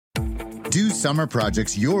Do summer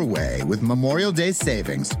projects your way with Memorial Day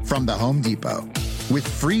savings from the Home Depot. With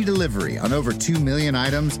free delivery on over 2 million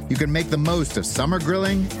items, you can make the most of summer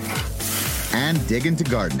grilling and dig into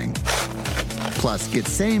gardening. Plus, get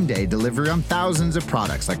same-day delivery on thousands of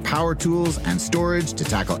products like power tools and storage to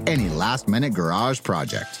tackle any last-minute garage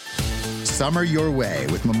project. Summer your way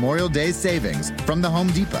with Memorial Day savings from the Home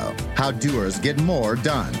Depot. How doers get more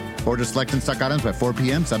done. Order select and stock items by 4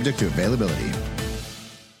 p.m. subject to availability.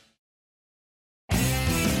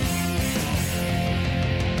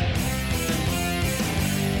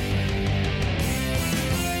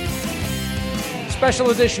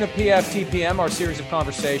 Special edition of PFTPM, our series of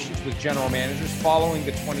conversations with general managers following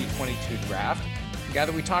the 2022 draft. A guy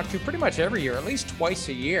that we talk to pretty much every year, at least twice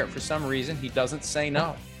a year. For some reason, he doesn't say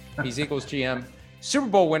no. He's Eagles GM, Super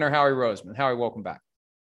Bowl winner, Howie Roseman. Howie, welcome back.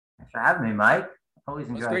 Thanks for having me, Mike. Always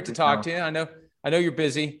enjoy it. It's great to talk to you. I know you're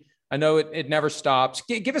busy. I know it never stops.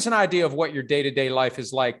 Give us an idea of what your day-to-day life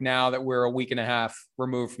is like now that we're a week and a half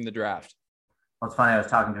removed from the draft. Well, it's funny. I was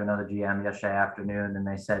talking to another GM yesterday afternoon, and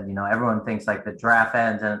they said, everyone thinks like the draft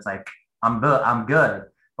ends and it's like, I'm good.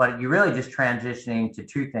 But you're really just transitioning to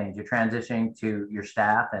two things. You're transitioning to your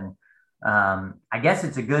staff, and I guess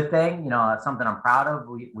it's a good thing. It's something I'm proud of.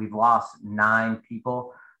 We've lost 9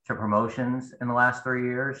 people to promotions in the last 3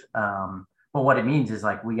 years. But what it means is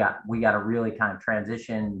like we got to really kind of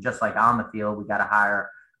transition, just like on the field. We got to hire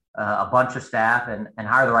a bunch of staff and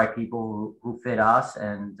hire the right people who fit us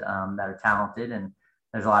and that are talented. And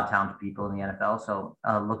there's a lot of talented people in the NFL. So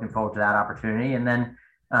looking forward to that opportunity. And then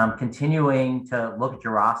continuing to look at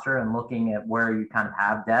your roster and looking at where you kind of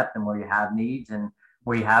have depth and where you have needs and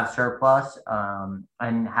where you have surplus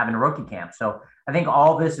and having a rookie camp. So I think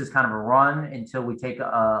all this is kind of a run until we take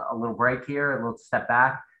a little break here, a little step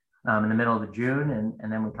back in the middle of June.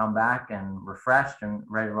 And then we come back and refreshed and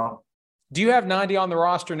ready to roll. Do you have 90 on the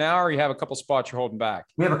roster now, or you have a couple spots you're holding back?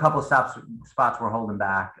 We have a couple of spots we're holding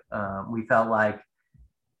back. We felt like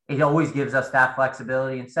it always gives us that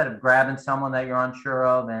flexibility instead of grabbing someone that you're unsure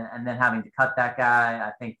of and then having to cut that guy.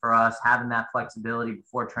 I think for us, having that flexibility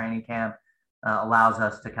before training camp allows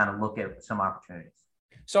us to kind of look at some opportunities.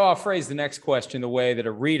 So I'll phrase the next question the way that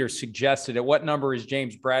a reader suggested it. What number is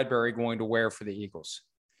James Bradberry going to wear for the Eagles?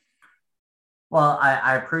 Well,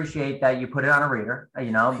 I appreciate that you put it on a reader,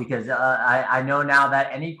 because I know now that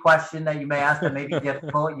any question that you may ask that may be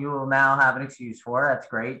difficult, you will now have an excuse for. That's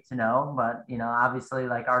great to know. But, obviously,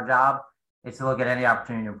 like our job is to look at any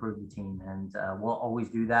opportunity to improve the team. And we'll always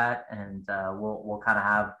do that. And we'll kind of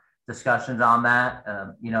have discussions on that.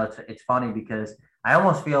 It's funny because I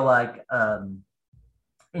almost feel like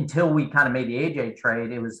until we kind of made the AJ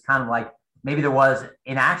trade, it was kind of like maybe there was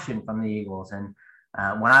inaction from the Eagles. And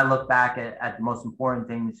when I look back at the most important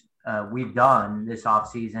things we've done this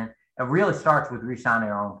offseason, it really starts with re-signing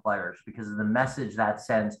our own players because of the message that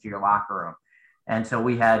sends to your locker room. And so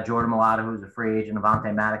we had Jordan Mailata, who was a free agent,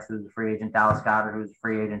 Avonte Maddox, who was a free agent, Dallas Goedert, who was a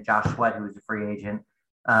free agent, Josh Sweat, who was a free agent.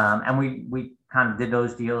 And we kind of did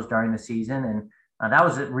those deals during the season. And that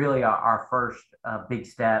was really our first big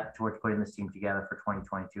step towards putting this team together for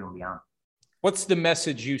 2022 and beyond. What's the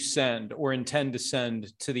message you send or intend to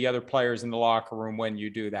send to the other players in the locker room when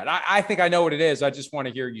you do that? I think I know what it is. I just want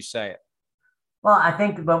to hear you say it. Well, I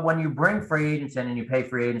think, but when you bring free agents in and you pay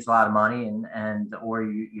free agents a lot of money or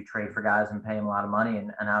you trade for guys and pay them a lot of money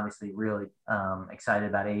and obviously really excited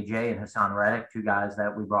about AJ and Hassan Reddick, 2 guys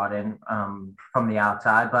that we brought in from the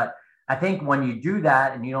outside. But I think when you do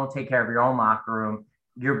that and you don't take care of your own locker room,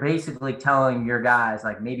 you're basically telling your guys,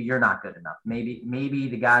 like, maybe you're not good enough. Maybe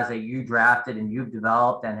the guys that you drafted and you've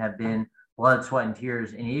developed and have been blood, sweat, and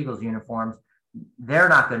tears in Eagles uniforms, they're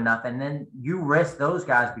not good enough. And then you risk those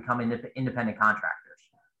guys becoming independent contractors,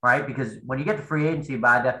 right? Because when you get to free agency,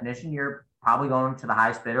 by definition, you're probably going to the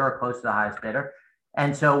highest bidder or close to the highest bidder.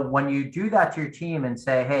 And so when you do that to your team and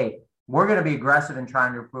say, hey, we're going to be aggressive in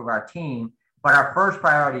trying to improve our team, but our first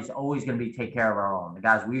priority is always going to be take care of our own. The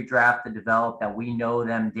guys we've drafted, developed, that we know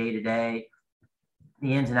them day to day,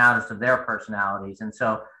 the ins and outs of their personalities. And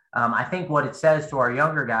so I think what it says to our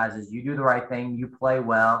younger guys is you do the right thing, you play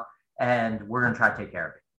well, and we're going to try to take care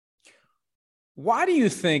of it. Why do you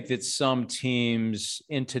think that some teams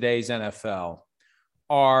in today's NFL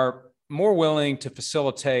are more willing to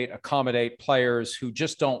facilitate, accommodate players who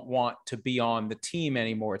just don't want to be on the team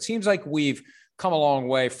anymore? It seems like we've come a long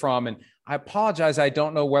way from, and I apologize, I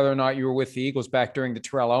don't know whether or not you were with the Eagles back during the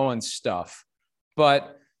Terrell Owens stuff,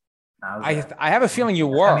 but I have a feeling you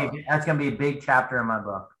were. That's going to be a big chapter in my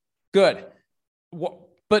book. Good.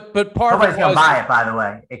 But part nobody's of it going to buy it, by the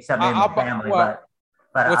way, except me and my family. But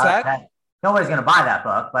what's that? Nobody's going to buy that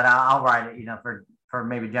book, but I'll write it, for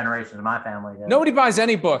maybe generations of my family. Nobody buys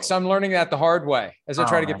any books. I'm learning that the hard way as I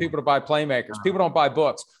try to get people to buy Playmakers. People don't buy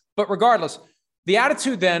books. But regardless, the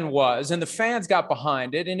attitude then was, and the fans got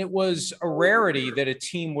behind it, and it was a rarity that a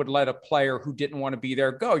team would let a player who didn't want to be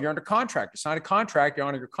there go. You're under contract. You sign a contract. You're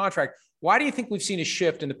under your contract. Why do you think we've seen a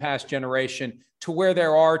shift in the past generation to where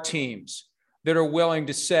there are teams that are willing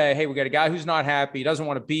to say, hey, we got a guy who's not happy, he doesn't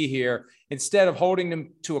want to be here. Instead of holding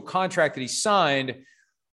him to a contract that he signed,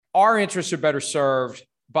 our interests are better served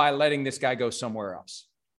by letting this guy go somewhere else?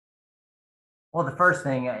 Well, the first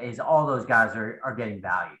thing is all those guys are getting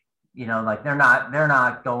value. You know, like they're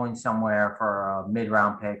not going somewhere for a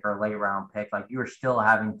mid-round pick or a late-round pick. Like you're still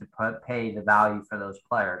having to pay the value for those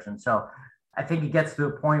players. And so I think it gets to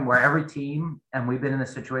a point where every team, and we've been in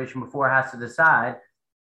this situation before, has to decide,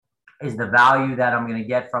 is the value that I'm going to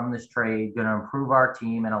get from this trade going to improve our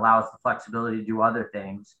team and allow us the flexibility to do other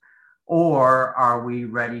things? Or are we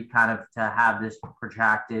ready kind of to have this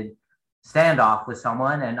protracted standoff with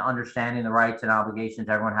someone and understanding the rights and obligations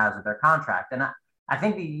everyone has with their contract? And I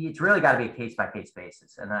think it's really got to be a case-by-case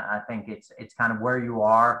basis. And I think it's kind of where you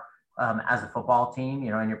are as a football team, you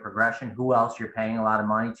know, in your progression, who else you're paying a lot of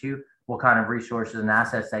money to, what kind of resources and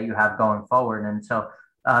assets that you have going forward. And so,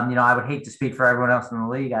 you know, I would hate to speak for everyone else in the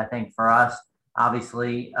league. I think for us,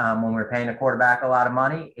 obviously, when we're paying a quarterback a lot of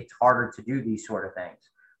money, it's harder to do these sort of things.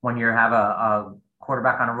 When you have a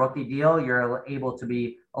quarterback on a rookie deal, you're able to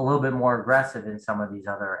be a little bit more aggressive in some of these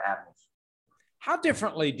other avenues. How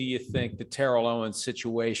differently do you think the Terrell Owens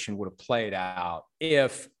situation would have played out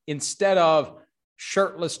if instead of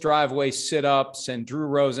shirtless driveway sit-ups and Drew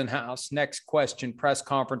Rosenhaus, next question, press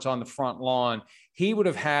conference on the front lawn, he would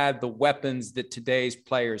have had the weapons that today's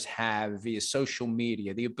players have via social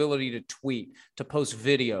media, the ability to tweet, to post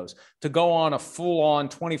videos, to go on a full-on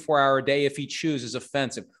 24-hour day if he chooses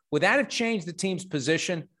offensive? Would that have changed the team's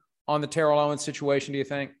position on the Terrell Owens situation, do you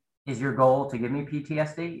think? Is your goal to give me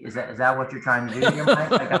PTSD? Is that what you're trying to do here,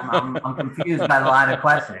 Mike? Like I'm confused by the line of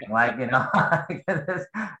questioning. Like, you know,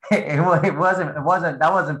 it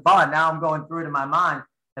wasn't fun. Now I'm going through it in my mind.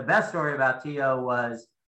 The best story about T.O. was,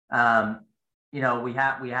 you know, we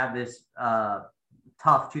have this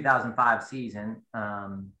tough 2005 season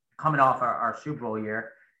coming off our Super Bowl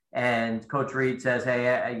year, and Coach Reid says,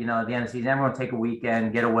 hey, you know, at the end of the season, everyone take a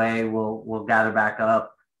weekend, get away. We'll gather back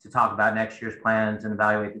up to talk about next year's plans and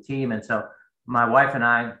evaluate the team. And so my wife and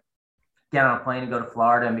I get on a plane and go to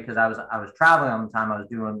Florida. And because I was traveling on the time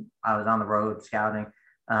I was on the road scouting,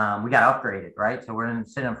 we got upgraded, right? So we're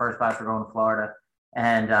sitting in first class, we're going to Florida.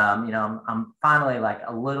 And, you know, I'm finally like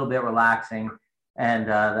a little bit relaxing. And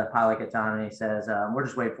the pilot gets on and he says, we're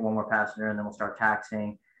just waiting for one more passenger and then we'll start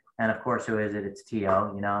taxiing. And of course, who is it? It's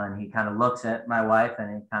T.O., you know, and he kind of looks at my wife and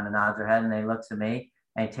he kind of nods her head and then he looks at me.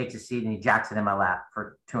 And he takes a seat and he jacks it in my lap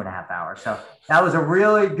for 2.5 hours. So that was a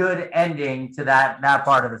really good ending to that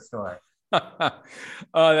part of the story.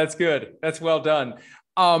 That's good. That's well done.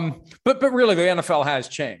 But really the NFL has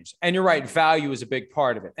changed, and you're right. Value is a big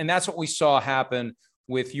part of it. And that's what we saw happen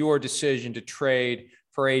with your decision to trade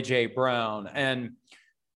for AJ Brown. And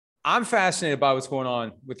I'm fascinated by what's going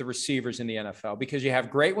on with the receivers in the NFL, because you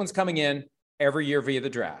have great ones coming in every year via the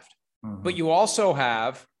draft, but you also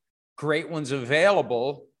have great ones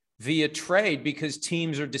available via trade, because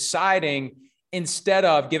teams are deciding, instead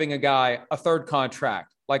of giving a guy a third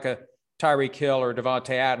contract like a Tyreek Hill or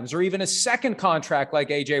Devontae Adams, or even a second contract like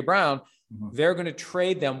AJ Brown, they're going to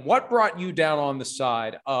trade them. What brought you down on the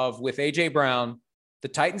side of, with AJ Brown, the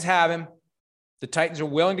Titans have him, the Titans are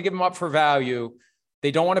willing to give him up for value, they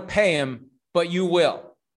don't want to pay him, but you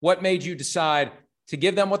will? What made you decide to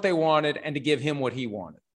give them what they wanted and to give him what he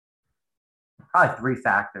wanted? Probably three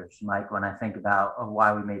factors, Mike, when I think about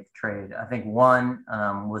why we made the trade. I think one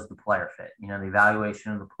was the player fit, you know, the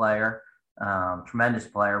evaluation of the player, tremendous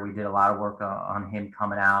player. We did a lot of work on him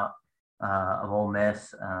coming out of Ole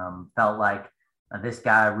Miss. Felt like this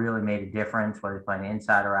guy really made a difference, whether he's playing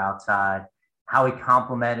inside or outside. How he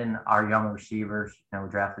complemented our young receivers. You know,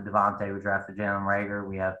 we drafted Devontae, we drafted Jalen Reagor.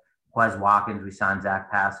 We have Quez Watkins, we signed Zach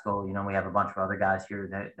Pascal. You know, we have a bunch of other guys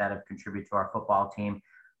here that have contributed to our football team.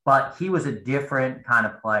 But he was a different kind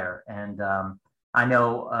of player. And I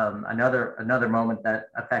know another moment that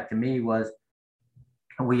affected me was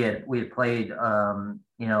we had played,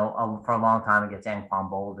 you know, for a long time against Anquan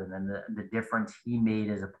Boldin, and the difference he made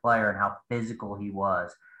as a player and how physical he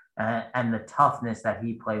was, and the toughness that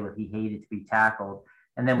he played with. He hated to be tackled.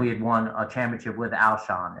 And then we had won a championship with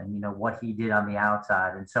Alshon, and, you know, what he did on the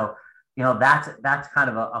outside. And so, you know, that's kind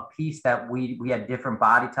of a piece that we had different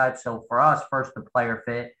body types. So for us, first, the player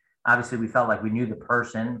fit. Obviously, we felt like we knew the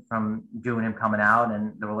person from doing him coming out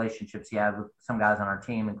and the relationships he had with some guys on our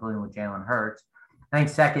team, including with Jalen Hurts. I think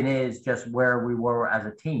second is just where we were as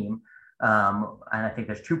a team. And I think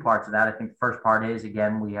there's two parts of that. I think the first part is,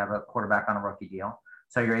 again, we have a quarterback on a rookie deal.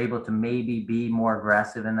 So you're able to maybe be more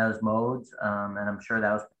aggressive in those modes. And I'm sure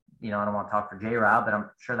that was, I don't want to talk for J-Rob, but I'm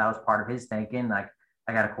sure that was part of his thinking. Like,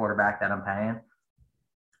 I got a quarterback that I'm paying.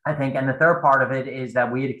 I think, and the third part of it is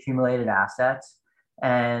that we had accumulated assets.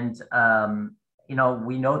 And,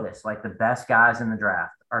 we know this, like the best guys in the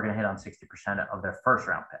draft are going to hit on 60% of their first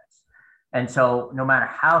round picks. And so no matter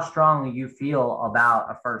how strongly you feel about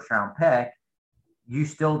a first round pick, you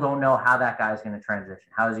still don't know how that guy is going to transition.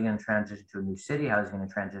 How is he going to transition to a new city? How is he going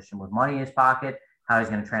to transition with money in his pocket? How he's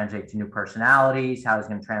going to translate to new personalities? How he's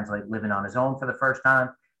going to translate living on his own for the first time?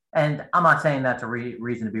 And I'm not saying that's a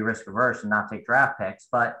reason to be risk averse and not take draft picks,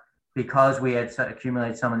 but because we had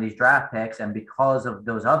accumulated some of these draft picks and because of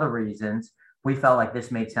those other reasons, we felt like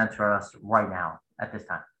this made sense for us right now at this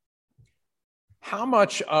time. How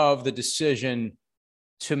much of the decision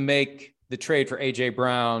to make the trade for A.J.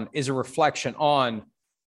 Brown is a reflection on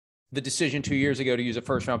the decision 2 years ago to use a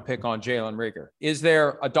first-round pick on Jalen Reagor? Is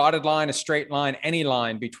there a dotted line, a straight line, any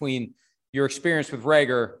line between your experience with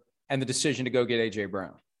Reagor and the decision to go get A.J.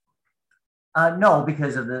 Brown? No,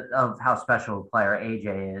 because of how special a player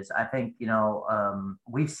AJ is. I think,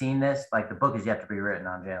 we've seen this, like the book is yet to be written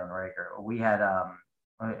on Jalen Reagor. We had,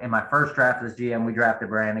 in my first draft as GM, we drafted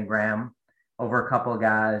Brandon Graham over a couple of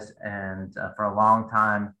guys. And for a long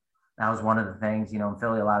time, that was one of the things, in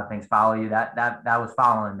Philly, a lot of things follow you. That was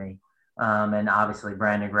following me. And obviously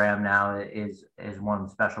Brandon Graham now is one of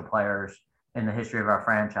the special players in the history of our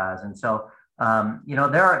franchise. And so, there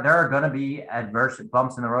are going to be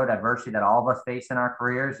bumps in the road, adversity that all of us face in our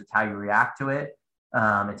careers. It's how you react to it.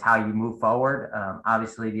 It's how you move forward.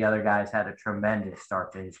 Obviously, the other guys had a tremendous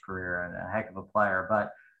start to his career and a heck of a player.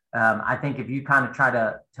 But I think if you kind of try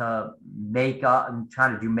to make up and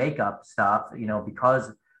try to do makeup stuff,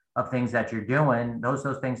 because of things that you're doing, those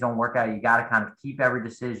things don't work out. You got to kind of keep every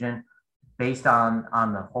decision based on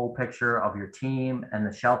the whole picture of your team and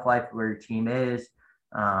the shelf life where your team is.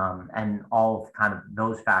 And all of kind of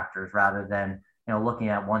those factors rather than, looking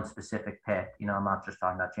at one specific pick. I'm not just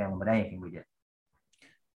talking about Jalen, but anything we did.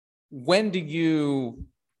 When do you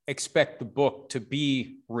expect the book to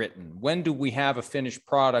be written? When do we have a finished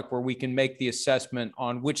product where we can make the assessment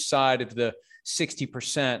on which side of the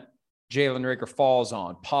 60% Jalen Reagor falls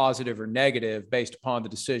on, positive or negative, based upon the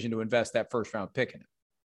decision to invest that first round pick in it?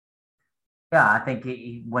 Yeah, I think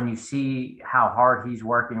when you see how hard he's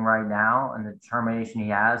working right now and the determination he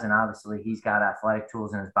has, and obviously he's got athletic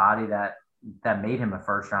tools in his body that made him a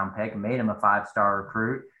first-round pick and made him a 5-star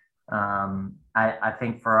recruit. I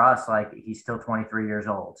think for us, like, he's still 23 years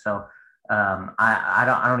old. So I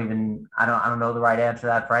don't know the right answer to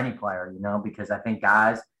that for any player, because I think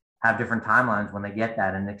guys have different timelines when they get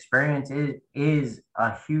that, and experience is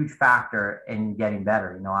a huge factor in getting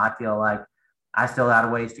better. I feel like I still had a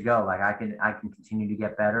ways to go. Like I can continue to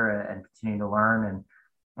get better and continue to learn. And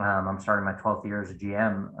I'm starting my 12th year as a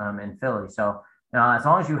GM in Philly. So, as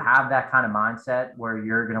long as you have that kind of mindset where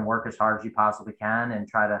you're going to work as hard as you possibly can and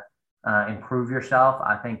try to improve yourself,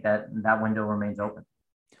 I think that window remains open.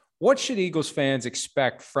 What should Eagles fans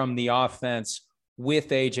expect from the offense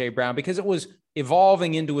with A.J. Brown? Because it was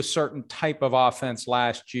evolving into a certain type of offense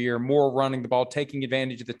last year, more running the ball, taking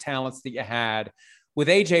advantage of the talents that you had. With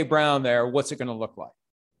A.J. Brown there, what's it going to look like?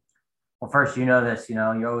 Well, first, this,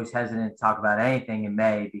 you're always hesitant to talk about anything in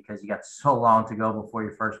May because you got so long to go before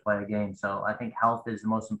you first play a game. So I think health is the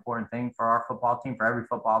most important thing for our football team, for every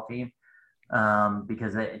football team,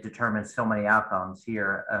 because it determines so many outcomes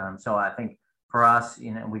here. So I think for us,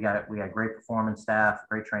 we got great performance staff,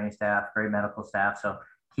 great training staff, great medical staff. So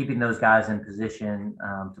keeping those guys in position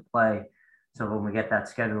to play. So when we get that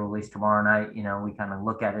schedule released tomorrow night, we kind of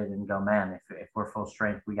look at it and go, man, if we're full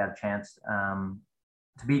strength, we got a chance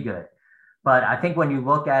to be good. But I think when you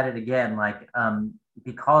look at it again, like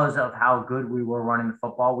because of how good we were running the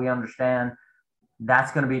football, we understand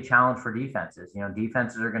that's going to be a challenge for defenses.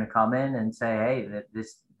 Defenses are going to come in and say, hey,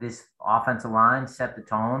 this offensive line set the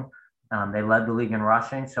tone. They led the league in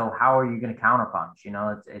rushing. So how are you going to counterpunch?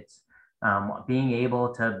 It's being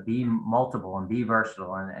able to be multiple and be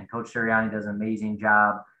versatile. And Coach Sirianni does an amazing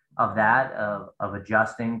job of that, of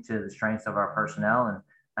adjusting to the strengths of our personnel. And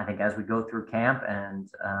I think as we go through camp and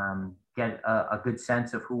get a good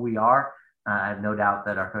sense of who we are, I have no doubt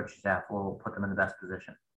that our coaching staff will put them in the best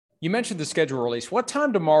position. You mentioned the schedule release. What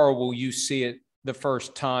time tomorrow will you see it the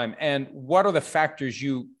first time? And what are the factors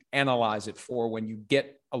you analyze it for when you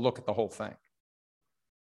get a look at the whole thing?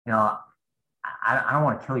 I don't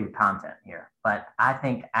want to kill your content here, but I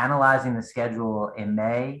think analyzing the schedule in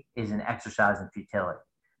May is an exercise in futility.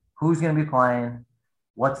 Who's going to be playing?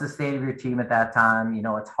 what's the state of your team at that time?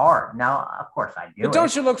 It's hard. Now, of course, I do. But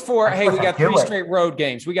don't you look for, hey, we got 3 straight road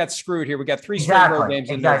games. We got screwed here. We got 3 straight road games.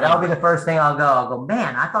 Exactly. That'll be the first thing I'll go,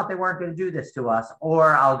 man, I thought they weren't going to do this to us.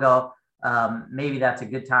 Or I'll go, maybe that's a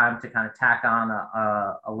good time to kind of tack on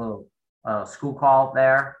a little school call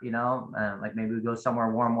there, like maybe we go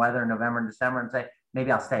somewhere warm weather in November and December and say,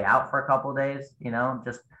 maybe I'll stay out for a couple of days,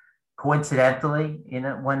 just coincidentally,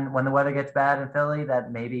 when the weather gets bad in Philly,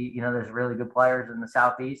 that maybe, there's really good players in the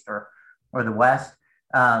Southeast or the West.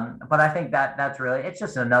 But I think that's really, it's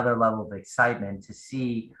just another level of excitement to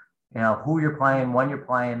see, who you're playing, when you're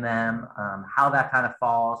playing them, how that kind of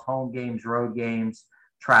falls, home games, road games,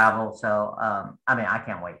 travel. So, I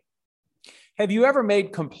can't wait. Have you ever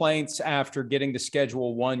made complaints after getting the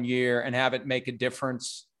schedule 1 year and have it make a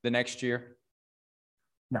difference the next year?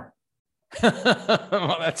 No.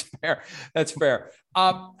 Well, that's fair. That's fair.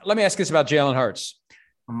 Let me ask this about Jalen Hurts.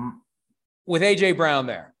 With A.J. Brown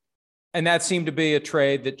there, and that seemed to be a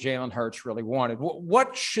trade that Jalen Hurts really wanted.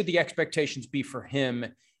 What should the expectations be for him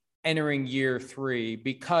entering year 3?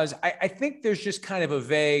 Because I think there's just kind of a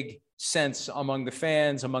vague sense among the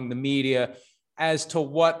fans, among the media, as to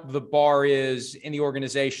what the bar is in the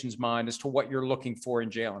organization's mind as to what you're looking for in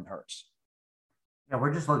Jalen Hurts. Yeah,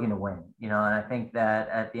 we're just looking to win, and I think that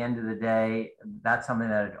at the end of the day, that's something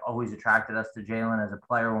that always attracted us to Jalen as a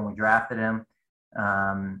player when we drafted him.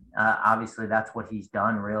 Obviously, that's what he's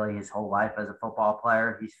done really his whole life as a football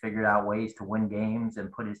player. He's figured out ways to win games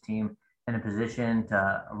and put his team in a position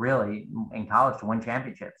to really, in college, to win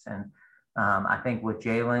championships. And I think with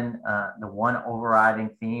Jalen, the one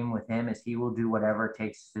overriding theme with him is he will do whatever it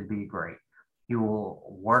takes to be great. He will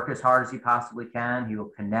work as hard as he possibly can. He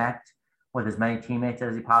will connect with as many teammates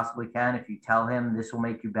as he possibly can. If you tell him this will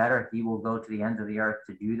make you better, he will go to the ends of the earth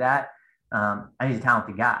to do that. And he's a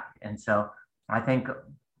talented guy. And so I think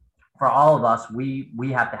for all of us, we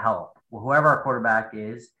have to help. Well, whoever our quarterback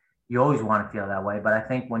is, you always want to feel that way. But I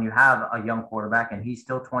think when you have a young quarterback, and he's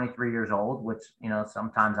still 23 years old, which,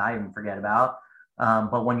 sometimes I even forget about.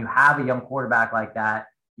 But when you have a young quarterback like that,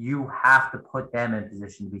 you have to put them in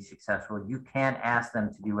position to be successful. You can't ask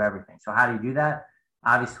them to do everything. So how do you do that?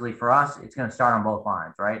 Obviously, for us, it's going to start on both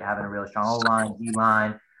lines, right? Having a really strong O-line,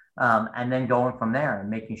 D-line, and then going from there and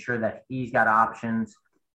making sure that he's got options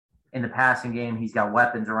in the passing game. He's got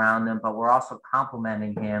weapons around him, but we're also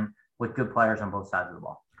complementing him with good players on both sides of the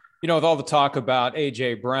ball. With all the talk about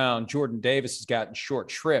A.J. Brown, Jordan Davis has gotten short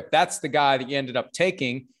shrift. That's the guy that you ended up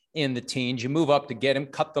taking in the teens. You move up to get him,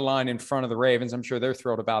 cut the line in front of the Ravens. I'm sure they're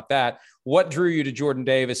thrilled about that. What drew you to Jordan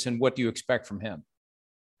Davis, and what do you expect from him?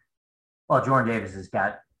 Well, Jordan Davis has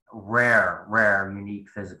got rare, unique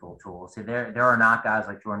physical tools. See, there are not guys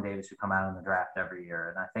like Jordan Davis who come out in the draft every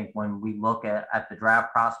year. And I think when we look at the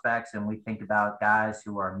draft prospects and we think about guys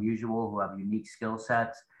who are unusual, who have unique skill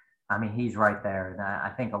sets, he's right there. And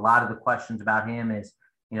I think a lot of the questions about him is,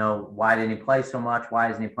 why didn't he play so much? Why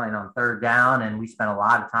isn't he playing on third down? And we spent a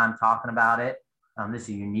lot of time talking about it. This is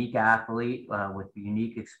a unique athlete with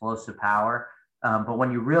unique explosive power. But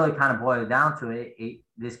when you really kind of boil it down to it,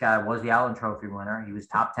 this guy was the Outland Trophy winner. He was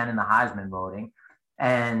top 10 in the Heisman voting.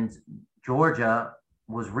 And Georgia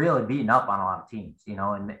was really beaten up on a lot of teams,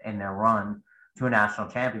 in their run to a national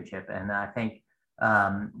championship. And I think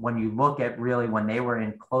when you look at really when they were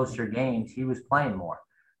in closer games, he was playing more.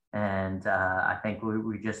 And I think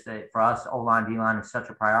we just, for us, O-line, D-line is such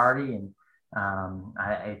a priority. And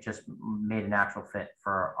it just made a natural fit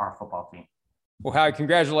for our football team. Well, Howie,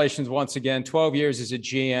 congratulations once again. 12 years as a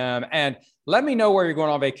GM. And let me know where you're going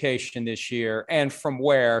on vacation this year and from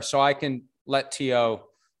where, so I can let T.O.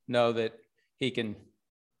 know that he can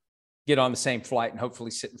get on the same flight and hopefully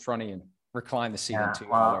sit in front of you and recline the seat into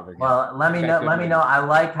you all over again. Well, let me know. I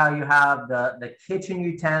like how you have the kitchen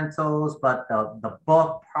utensils, but the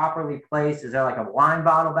book properly placed. Is there like a wine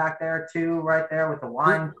bottle back there too, right there with the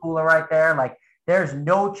wine cooler right there? Like there's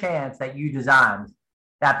no chance that you designed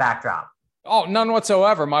that backdrop. Oh, none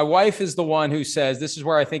whatsoever. My wife is the one who says, this is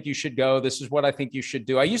where I think you should go. This is what I think you should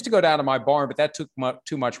do. I used to go down to my barn, but that took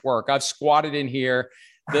too much work. I've squatted in here.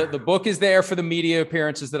 The book is there for the media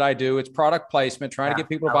appearances that I do. It's product placement, trying to get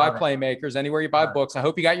people to buy Playmakers anywhere you buy books. I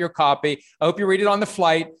hope you got your copy. I hope you read it on the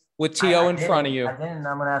flight with T.O. in front of you. I didn't.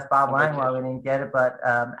 I'm going to ask Bob Lang why we didn't get it, but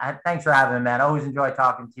thanks for having me, man. I always enjoy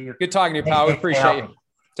talking to you. Good talking to you, pal. We appreciate you.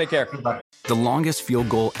 Take care. The longest field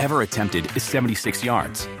goal ever attempted is 76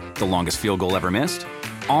 yards. The longest field goal ever missed?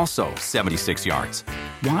 Also 76 yards.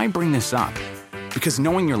 Why bring this up? Because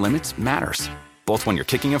knowing your limits matters, both when you're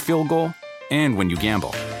kicking a field goal and when you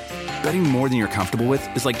gamble. Betting more than you're comfortable with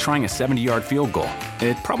is like trying a 70-yard field goal.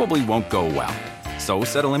 It probably won't go well. So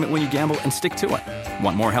set a limit when you gamble and stick to it.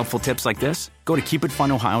 Want more helpful tips like this? Go to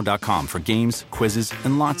keepitfunohio.com for games, quizzes,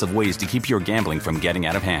 and lots of ways to keep your gambling from getting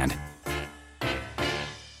out of hand.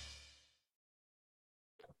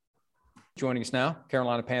 Joining us now,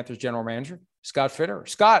 Carolina Panthers General Manager, Scott Fitterer.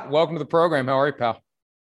 Scott, welcome to the program. How are you, pal?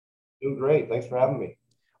 Doing great. Thanks for having me.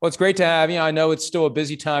 Well, it's great to have you. I know it's still a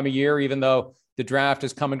busy time of year, even though the draft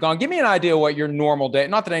has come and gone. Give me an idea of what your normal day,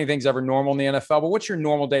 not that anything's ever normal in the NFL, but what's your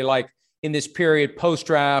normal day like in this period,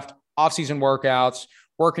 post-draft, off-season workouts,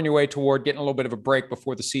 working your way toward getting a little bit of a break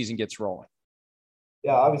before the season gets rolling?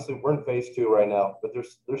 Yeah, obviously we're in phase 2 right now, but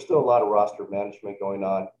there's still a lot of roster management going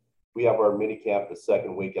on. We have our mini camp the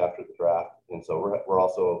second week after the draft, and so we're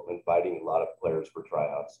also inviting a lot of players for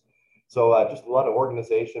tryouts. So just a lot of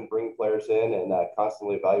organization, bringing players in, and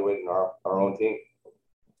constantly evaluating our own team.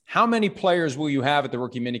 How many players will you have at the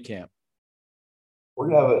rookie minicamp? We're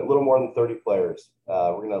going to have a little more than 30 players.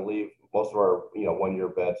 We're going to leave most of our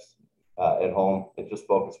 1-year vets at home and just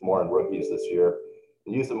focus more on rookies this year,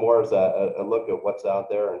 and use it more as a look at what's out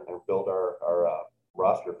there and build our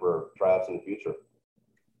roster for tryouts in the future.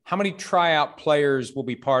 How many tryout players will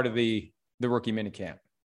be part of the rookie minicamp?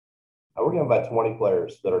 We're going to have about 20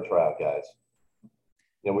 players that are tryout guys.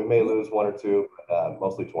 We may lose 1 or 2,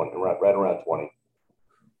 mostly 20, right around 20.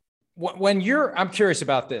 I'm curious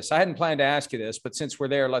about this. I hadn't planned to ask you this, but since we're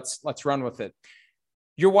there, let's run with it.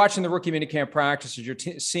 You're watching the rookie minicamp practices. You're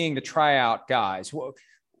seeing the tryout guys.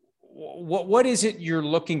 What is it you're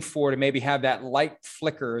looking for to maybe have that light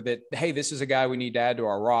flicker that, hey, this is a guy we need to add to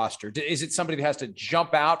our roster? Is it somebody that has to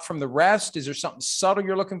jump out from the rest? Is there something subtle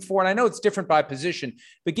you're looking for? And I know it's different by position,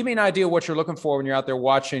 but give me an idea of what you're looking for when you're out there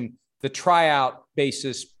watching the tryout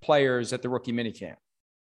basis players at the rookie minicamp.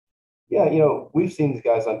 Yeah, we've seen these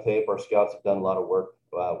guys on tape. Our scouts have done a lot of work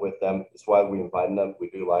with them. That's why we invited them. We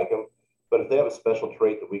do like them. But if they have a special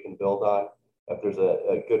trait that we can build on, if there's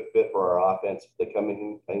a good fit for our offense, if they come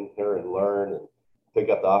in here and learn and pick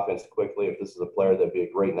up the offense quickly, if this is a player that'd be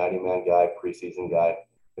a great 90-man guy, preseason guy,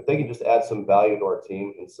 if they can just add some value to our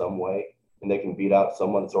team in some way and they can beat out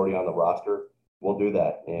someone that's already on the roster, we'll do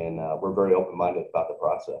that. And we're very open-minded about the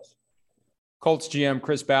process. Colts GM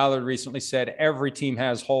Chris Ballard recently said every team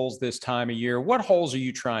has holes this time of year. What holes are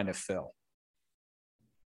you trying to fill?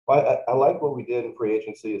 Well, I like what we did in free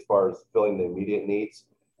agency as far as filling the immediate needs.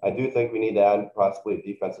 I do think we need to add possibly a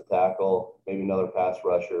defensive tackle, maybe another pass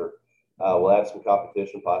rusher. We'll add some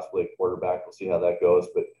competition, possibly a quarterback. We'll see how that goes.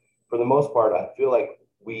 But for the most part, I feel like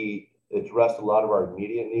we addressed a lot of our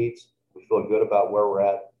immediate needs. We feel good about where we're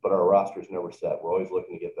at, but our roster's never set. We're always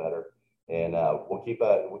looking to get better. And we'll keep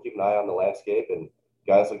an eye on the landscape, and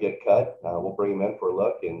guys will get cut. We'll bring them in for a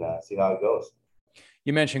look and see how it goes.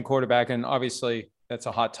 You mentioned quarterback, and obviously that's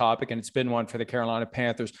a hot topic, and it's been one for the Carolina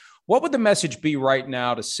Panthers. What would the message be right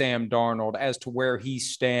now to Sam Darnold as to where he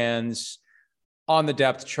stands on the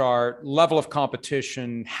depth chart, level of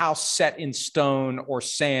competition, how set in stone or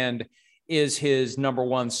sand is his number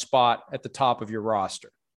one spot at the top of your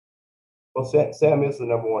roster? Well, Sam is the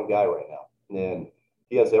number one guy right now, and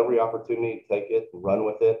he has every opportunity to take it and run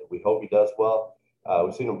with it. We hope he does well.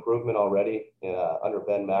 We've seen improvement already under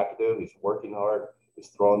Ben McAdoo. He's working hard. He's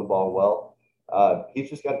throwing the ball well. He's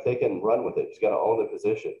just got to take it and run with it. He's got to own the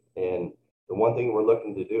position. And the one thing we're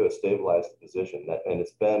looking to do is stabilize the position. And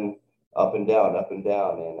it's been up and down.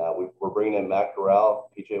 And we're bringing in Matt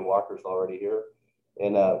Corral. PJ Walker's already here.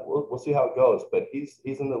 And we'll see how it goes. But he's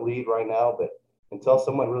in the lead right now. But until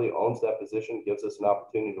someone really owns that position, gives us an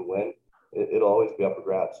opportunity to win, it'll always be up for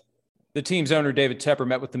grabs. The team's owner, David Tepper,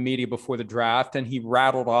 met with the media before the draft, and he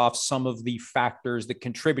rattled off some of the factors that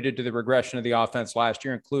contributed to the regression of the offense last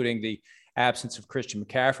year, including the absence of Christian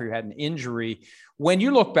McCaffrey, who had an injury. When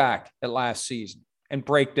you look back at last season and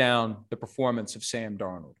break down the performance of Sam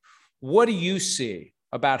Darnold, what do you see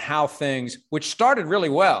about how things, which started really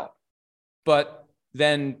well, but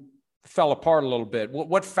then fell apart a little bit?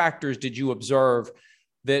 What factors did you observe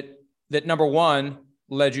that number one,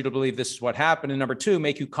 led you to believe this is what happened, and number two,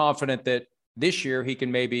 make you confident that this year he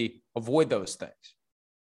can maybe avoid those things?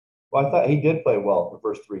 Well, I thought he did play well the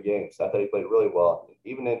first 3 games. I thought he played really well.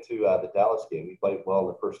 Even into the Dallas game, he played well in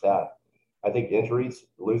the first half. I think injuries,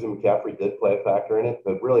 losing McCaffrey did play a factor in it,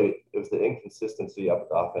 but really it was the inconsistency of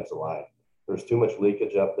the offensive line. There's too much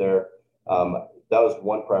leakage up there. That was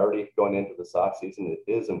one priority going into this offseason. It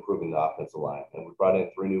is improving the offensive line. And we brought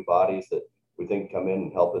in 3 new bodies that we think come in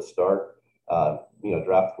and help us start.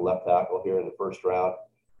 Draft the left tackle here in the first round.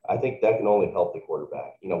 I think that can only help the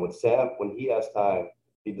quarterback. With Sam, when he has time,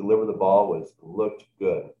 he delivered the ball, looked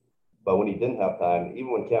good. But when he didn't have time,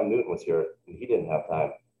 even when Cam Newton was here and he didn't have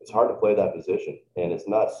time, it's hard to play that position. And it's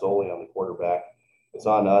not solely on the quarterback. It's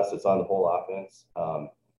on us. It's on the whole offense.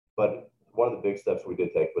 But one of the big steps we did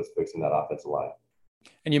take was fixing that offensive line.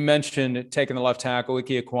 And you mentioned taking the left tackle, Ike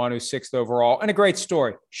Ekwonu, 6th overall, and a great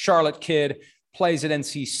story. Charlotte kid, plays at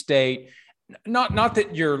NC State. Not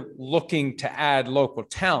that you're looking to add local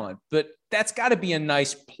talent, but that's got to be a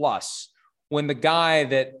nice plus when the guy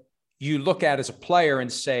that you look at as a player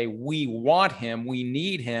and say, we want him, we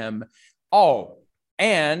need him. Oh,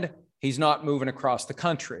 and he's not moving across the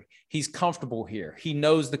country. He's comfortable here. He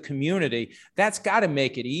knows the community. That's got to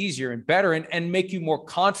make it easier and better and make you more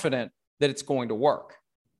confident that it's going to work.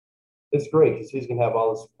 It's great because he's going to have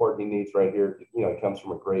all the support he needs right here. You know, he comes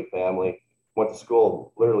from a great family, went to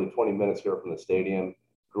school literally 20 minutes here from the stadium,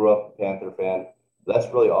 grew up a Panther fan.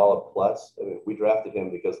 That's really all a plus. I mean, we drafted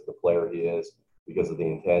him because of the player he is, because of the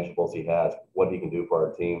intangibles he has, what he can do for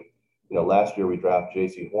our team. You know, last year we drafted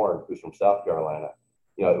J.C. Horn, who's from South Carolina.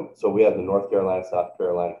 You know, so we have the North Carolina, South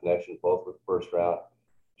Carolina connection, both with the first round.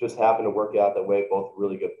 Just happened to work out that way, both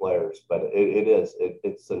really good players. But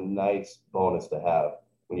it's a nice bonus to have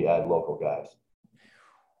when you add local guys.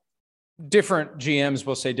 Different GMs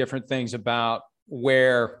will say different things about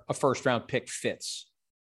where a first-round pick fits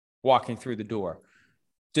walking through the door.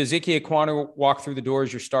 Does Ike Ekwonu walk through the door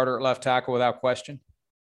as your starter at left tackle without question?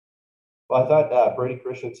 Well, I thought Brady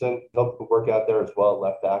Christensen helped work out there as well at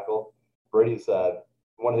left tackle. Brady's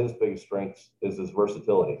one of his biggest strengths is his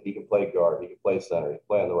versatility. He can play guard, he can play center, he can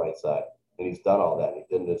play on the right side, and he's done all that. He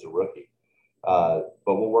did it as a rookie. But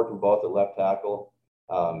we'll work them both at left tackle.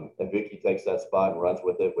 If Vicky takes that spot and runs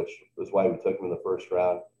with it, which is why we took him in the first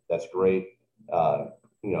round, that's great. You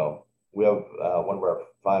know, we have one of our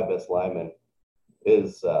 5 best linemen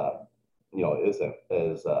is the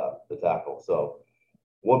tackle. So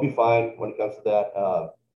we'll be fine when it comes to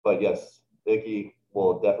that. But yes, Vicky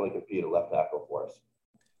will definitely compete at left tackle for us.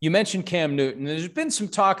 You mentioned Cam Newton. There's been some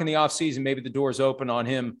talk in the offseason, maybe the door's open on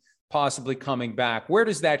him possibly coming back. Where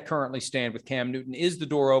does that currently stand with Cam Newton? Is the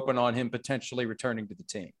door open on him potentially returning to the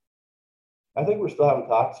team? I think we're still having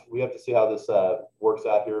talks. We have to see how this works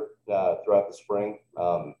out here throughout the spring.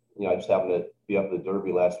 You know, I just happened to be up at the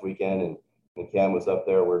Derby last weekend, and Cam was up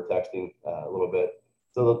there. We were texting a little bit.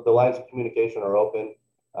 So the lines of communication are open.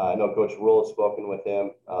 I know Coach Rule has spoken with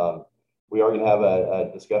him. We are going to have a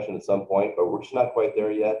discussion at some point, but we're just not quite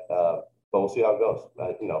there yet. But we'll see how it goes.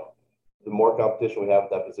 You know, the more competition we have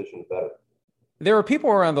at that position, the better. There are people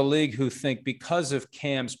around the league who think because of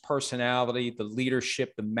Cam's personality, the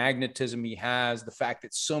leadership, the magnetism he has, the fact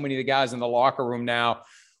that so many of the guys in the locker room now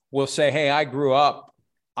will say, hey, I grew up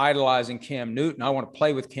idolizing Cam Newton. I want to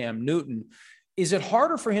play with Cam Newton. Is it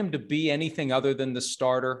harder for him to be anything other than the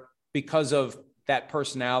starter because of that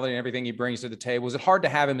personality and everything he brings to the table? Is it hard to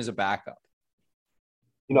have him as a backup?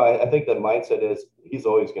 You know, I think the mindset is he's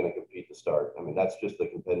always going to compete to start. I mean, that's just the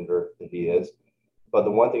competitor that he is. But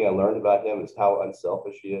the one thing I learned about him is how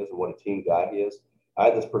unselfish he is and what a team guy he is. I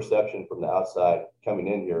had this perception from the outside coming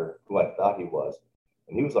in here who I thought he was.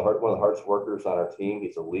 And he was one of the hardest workers on our team.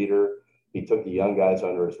 He's a leader. He took the young guys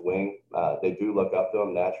under his wing. They do look up to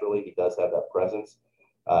him naturally. He does have that presence.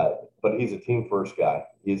 But he's a team first guy.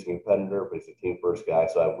 He's a competitor, but he's a team first guy.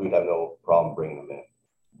 So we'd have no problem bringing him in.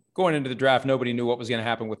 Going into the draft, nobody knew what was going to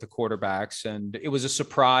happen with the quarterbacks. And it was a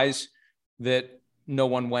surprise that no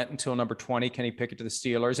one went until number 20, Kenny Pickett to the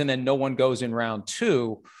Steelers. And then no one goes in round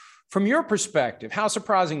 2. From your perspective, how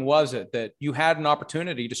surprising was it that you had an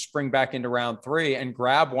opportunity to spring back into round 3 and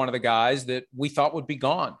grab one of the guys that we thought would be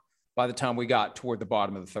gone by the time we got toward the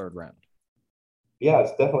bottom of the 3rd round? Yeah,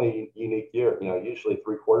 it's definitely a unique year. You know, usually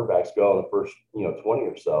 3 quarterbacks go in the first, 20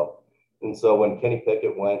 or so. And so when Kenny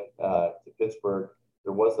Pickett went to Pittsburgh,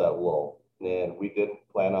 there was that lull. And we did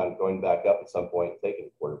plan on going back up at some point and taking a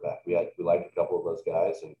quarterback. We liked a couple of those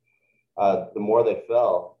guys. And the more they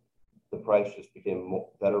fell, the price just became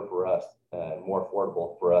better for us and more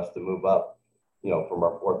affordable for us to move up, from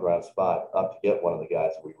our 4th round spot up to get one of the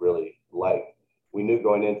guys we really liked. We knew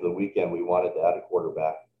going into the weekend we wanted to add a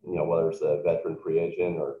quarterback, whether it's a veteran free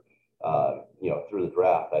agent or, through the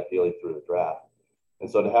draft, ideally through the draft. And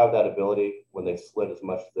so to have that ability when they slid as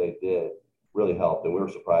much as they did really helped. And we were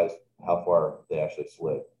surprised how far they actually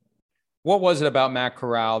slid. What was it about Matt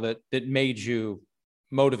Corral that made you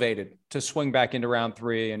motivated to swing back into round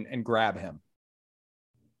 3 and grab him?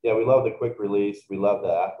 Yeah, we love the quick release. We love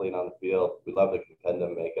the athlete on the field. We love the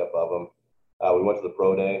competitive makeup of him. We went to the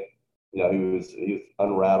pro day. He was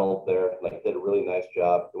unrattled there. Did a really nice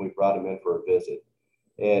job. And we brought him in for a visit.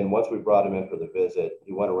 And once we brought him in for the visit,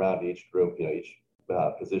 he went around to each group, each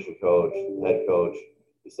position coach, head coach.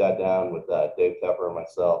 He sat down with Dave Tepper and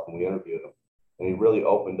myself, and we interviewed him. And he really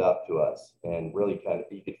opened up to us and really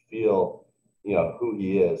you could feel who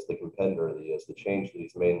he is, the competitor that he is, the change that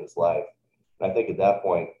he's made in his life. And I think at that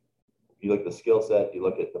point, you look at the skill set, you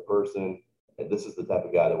look at the person, and this is the type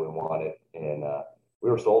of guy that we wanted. And we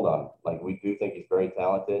were sold on him. Like, we do think he's very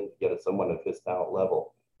talented. Get someone of his talent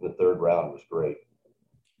level in the third round was great.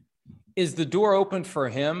 Is the door open for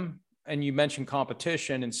him? And you mentioned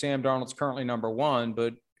competition, and Sam Darnold's currently number one,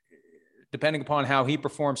 but depending upon how he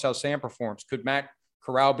performs, how Sam performs, could Matt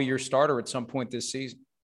Corral be your starter at some point this season?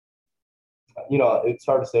 It's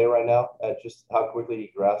hard to say right now, just how quickly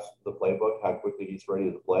he grasps the playbook, how quickly he's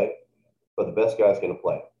ready to play. But the best guy's going to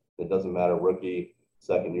play. It doesn't matter, rookie,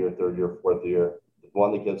 second year, third year, fourth year. The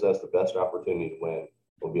one that gives us the best opportunity to win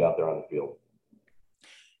will be out there on the field.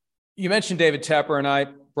 You mentioned David Tepper, and I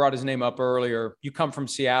brought his name up earlier. You come from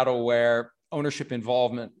Seattle, where ownership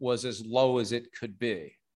involvement was as low as it could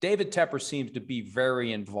be. David Tepper seems to be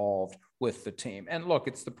very involved with the team. And look,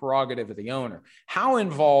 it's the prerogative of the owner. How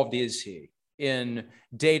involved is he in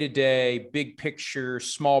day-to-day, big picture,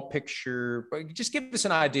 small picture? Just give us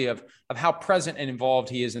an idea of how present and involved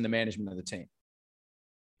he is in the management of the team.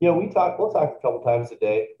 We'll talk a couple times a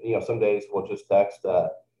day. Some days we'll just text.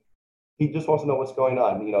 He just wants to know what's going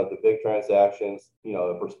on. The big transactions,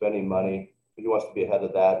 if we're spending money, he wants to be ahead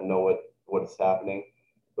of that and know what is happening.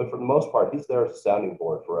 But for the most part, he's there as a sounding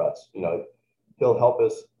board for us. He'll help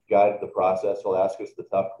us guide the process. He'll ask us the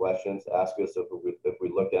tough questions, ask us if we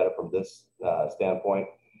looked at it from this standpoint.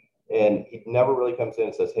 And he never really comes in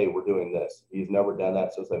and says, hey, we're doing this. He's never done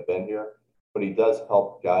that since I've been here, but he does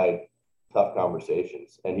help guide tough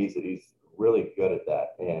conversations. And he's really good at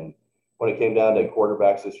that. And when it came down to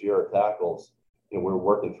quarterbacks this year or tackles, we were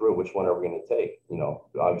working through which one are we going to take.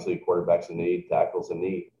 Obviously quarterbacks a need, tackles a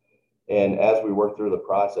need. And as we worked through the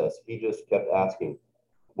process, he just kept asking,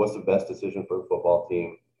 what's the best decision for the football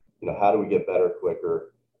team? How do we get better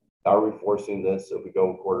quicker? Are we forcing this if we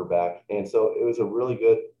go quarterback? And so it was a really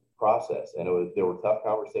good process, and there were tough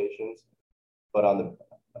conversations, but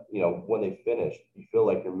when they finished, you feel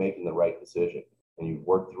like you're making the right decision, and you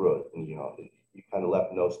work through it, and you kind of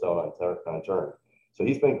left no stone unturned. So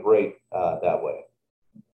he's been great that way.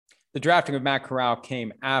 The drafting of Matt Corral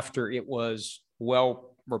came after it was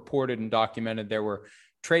well reported and documented there were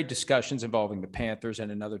trade discussions involving the Panthers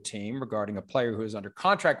and another team regarding a player who is under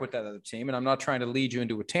contract with that other team. And I'm not trying to lead you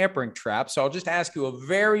into a tampering trap. So I'll just ask you a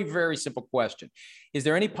very, very simple question. Is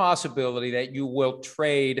there any possibility that you will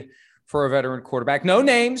trade for a veteran quarterback? No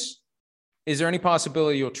names. Is there any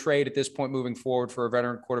possibility you'll trade at this point moving forward for a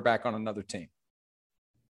veteran quarterback on another team?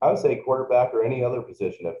 I would say quarterback or any other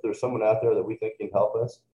position. If there's someone out there that we think can help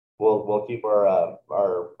us, we'll keep our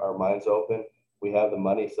minds open. We have the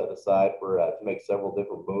money set aside to make several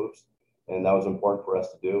different moves, and that was important for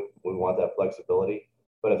us to do. We want that flexibility.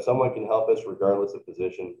 But if someone can help us, regardless of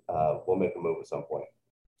position, we'll make a move at some point.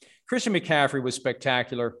 Christian McCaffrey was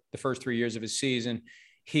spectacular the first 3 years of his season.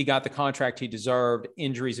 He got the contract he deserved.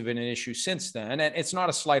 Injuries have been an issue since then, and it's not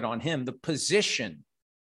a slight on him. The position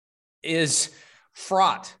is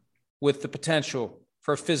fraught with the potential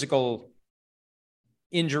for physical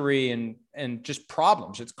injury and just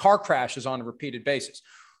problems. It's car crashes on a repeated basis.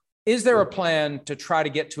 Is there a plan to try to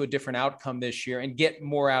get to a different outcome this year and get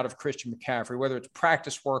more out of Christian McCaffrey, whether it's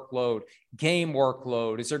practice workload, game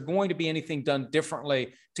workload? Is there going to be anything done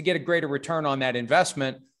differently to get a greater return on that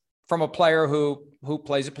investment from a player who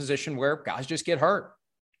plays a position where guys just get hurt?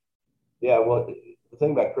 Yeah, well, the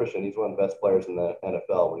thing about Christian, he's one of the best players in the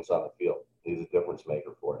NFL when he's on the field. He's a difference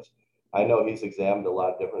maker for us. I know he's examined a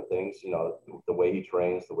lot of different things, the way he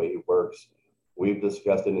trains, the way he works. We've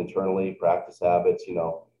discussed it internally, practice habits,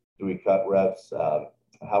 do we cut reps,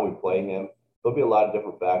 how we play him. There'll be a lot of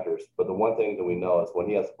different factors. But the one thing that we know is when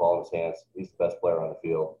he has the ball in his hands, he's the best player on the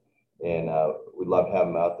field. And we'd love to have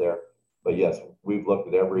him out there. But, yes, we've looked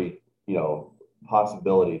at every,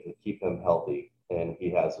 possibility to keep him healthy, and he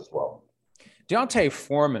has as well. D'Onta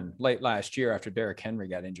Foreman, late last year after Derrick Henry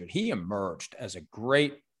got injured, he emerged as a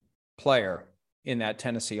great player in that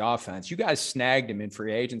Tennessee offense. You guys snagged him in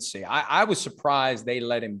free agency. I was surprised they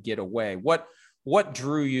let him get away. What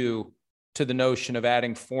drew you to the notion of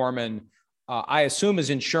adding Foreman? I assume as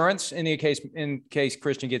insurance in case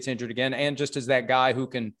Christian gets injured again, and just as that guy who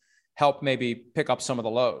can help maybe pick up some of the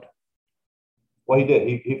load. Well, he did.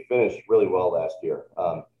 He finished really well last year.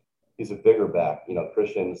 He's a bigger back.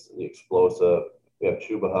 Christian's explosive. We have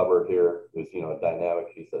Chuba Hubbard here, who's dynamic.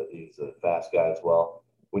 He's a fast guy as well.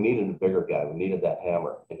 We needed a bigger guy. We needed that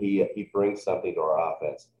hammer, and he brings something to our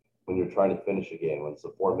offense. When you're trying to finish a game, when it's a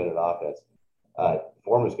 4-minute offense,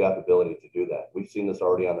 Foreman's got the ability to do that. We've seen this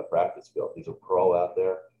already on the practice field. He's a pro out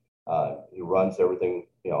there. He runs everything.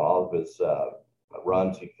 All of his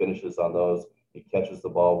runs, he finishes on those. He catches the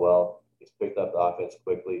ball well. He's picked up the offense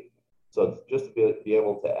quickly. So just to be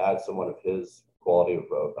able to add someone of his quality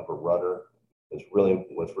of a runner is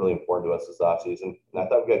what's really important to us this offseason. And I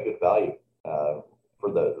thought we got good value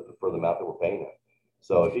for the amount that we're paying him.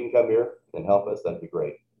 So if he can come here and help us, that'd be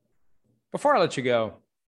great. Before I let you go,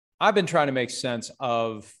 I've been trying to make sense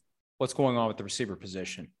of what's going on with the receiver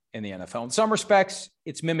position in the NFL. In some respects,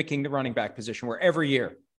 it's mimicking the running back position, where every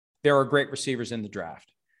year there are great receivers in the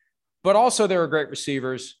draft. But also there are great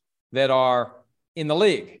receivers that are in the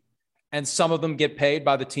league, and some of them get paid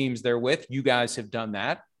by the teams they're with. You guys have done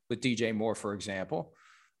that with DJ Moore, for example.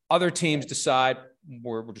 Other teams decide,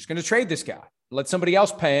 we're just going to trade this guy. Let somebody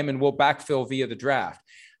else pay him, and we'll backfill via the draft.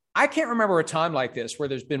 I can't remember a time like this where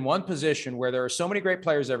there's been one position where there are so many great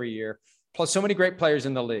players every year, plus so many great players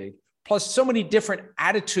in the league, plus so many different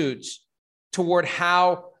attitudes toward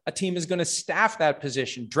how a team is going to staff that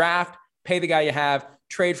position, draft, pay the guy you have,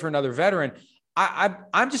 trade for another veteran.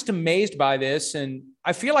 I'm just amazed by this, and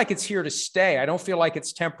I feel like it's here to stay. I don't feel like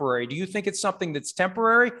it's temporary. Do you think it's something that's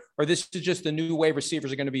temporary, or this is just the new way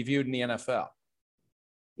receivers are going to be viewed in the NFL?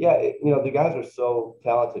 Yeah, the guys are so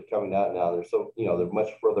talented coming out now. They're so, they're much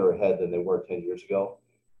further ahead than they were 10 years ago.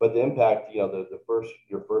 But the impact, your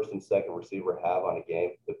first and second receiver have on a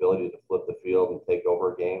game, the ability to flip the field and take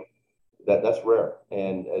over a game, that's rare.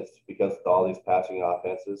 And it's because of all these passing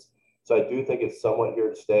offenses. So I do think it's somewhat here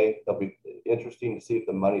to stay. It'll be interesting to see if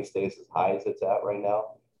the money stays as high as it's at right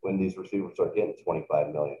now when these receivers are getting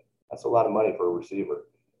 $25 million. That's a lot of money for a receiver.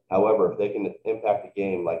 However, if they can impact the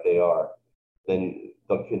game like they are, then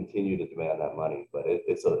they'll continue to demand that money. But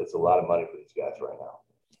it's a lot of money for these guys right now.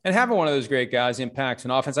 And having one of those great guys impacts an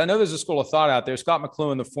offense. I know there's a school of thought out there. Scott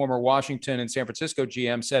McCloughan, the former Washington and San Francisco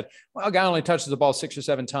GM, said, well, a guy only touches the ball 6 or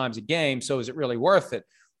 7 times a game, so is it really worth it?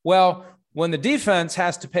 Well, when the defense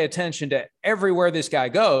has to pay attention to everywhere this guy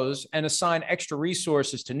goes and assign extra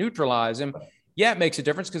resources to neutralize him, yeah, it makes a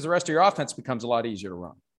difference because the rest of your offense becomes a lot easier to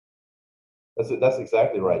run. That's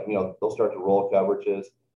exactly right. They'll start to roll coverages.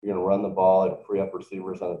 You're going to run the ball and free up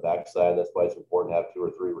receivers on the backside. That's why it's important to have 2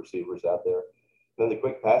 or 3 receivers out there. Then the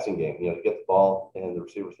quick passing game, to get the ball in the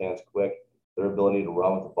receiver's hands quick, their ability to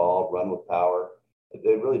run with the ball, run with power,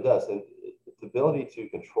 it really does. And the ability to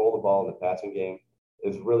control the ball in the passing game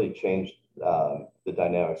has really changed the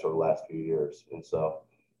dynamics over the last few years. And so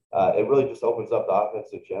it really just opens up the offense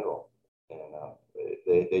in general. And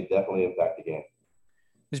they definitely impact the game.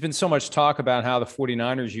 There's been so much talk about how the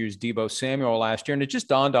 49ers used Deebo Samuel last year, and it just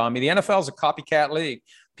dawned on me, the NFL is a copycat league.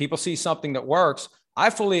 People see something that works. I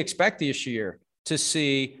fully expect this year to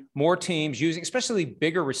see more teams using, especially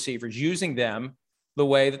bigger receivers, using them the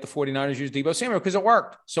way that the 49ers used Deebo Samuel, because it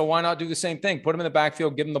worked. So why not do the same thing? Put them in the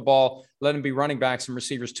backfield, give them the ball, let them be running backs and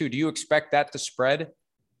receivers too. Do you expect that to spread?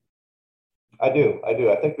 I do.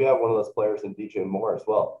 I think we have one of those players in DJ Moore as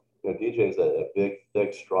well. DJ is a big,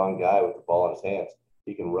 thick, strong guy with the ball in his hands.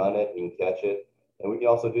 He can run it, he can catch it. And we can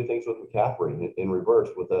also do things with McCaffrey in reverse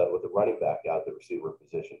with a running back out at the receiver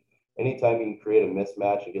position. Anytime you can create a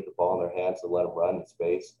mismatch and get the ball in their hands and let them run in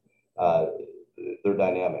space, they're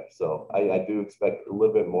dynamic. So I do expect a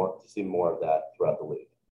little bit more to see more of that throughout the league.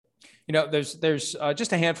 There's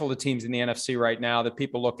just a handful of teams in the NFC right now that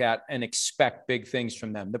people look at and expect big things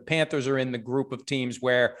from them. The Panthers are in the group of teams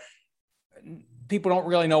where people don't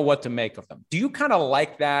really know what to make of them. Do you kind of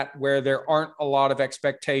like that, where there aren't a lot of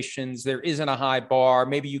expectations, there isn't a high bar,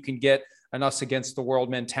 maybe you can get an us against the world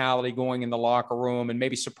mentality going in the locker room and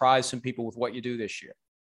maybe surprise some people with what you do this year?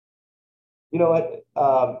 You know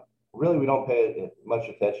what? Really, we don't pay much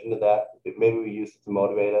attention to that. Maybe we use it to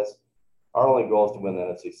motivate us. Our only goal is to win the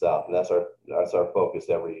NFC South, and that's our focus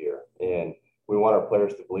every year. And we want our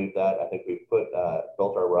players to believe that. I think we've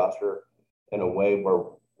built our roster in a way where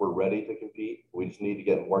we're ready to compete. We just need to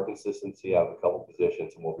get more consistency out of a couple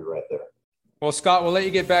positions, and we'll be right there. Well, Scott, we'll let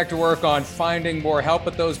you get back to work on finding more help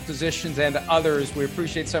at those positions and others. We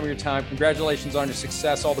appreciate some of your time. Congratulations on your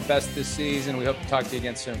success. All the best this season. We hope to talk to you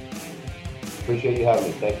again soon. Appreciate you having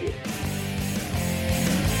me. Thank you.